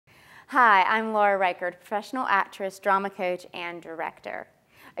Hi, I'm Laura Rikard, professional actress, drama coach, and director.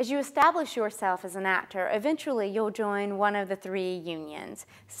 As you establish yourself as an actor, eventually you'll join one of the three unions,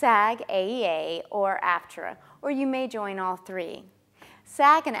 SAG, AEA, or AFTRA, or you may join all three.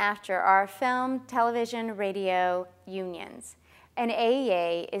 SAG and AFTRA are film, television, radio unions, and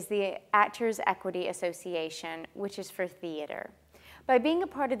AEA is the Actors Equity Association, which is for theater. By being a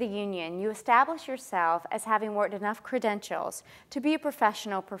part of the union, you establish yourself as having worked enough credentials to be a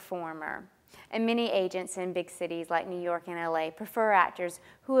professional performer. And many agents in big cities like New York and LA prefer actors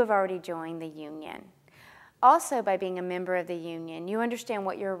who have already joined the union. Also, by being a member of the union, you understand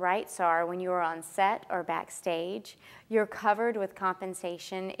what your rights are when you are on set or backstage. You're covered with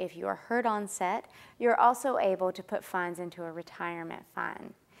compensation if you are hurt on set. You're also able to put funds into a retirement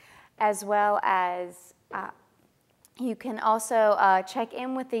fund, as well as you can also check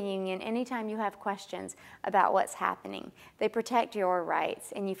in with the union anytime you have questions about what's happening. They protect your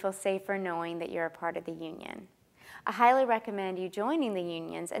rights, and you feel safer knowing that you're a part of the union. I highly recommend you joining the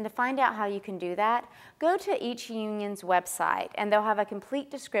unions, and to find out how you can do that, go to each union's website, and they'll have a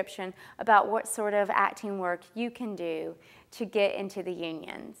complete description about what sort of acting work you can do to get into the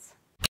unions.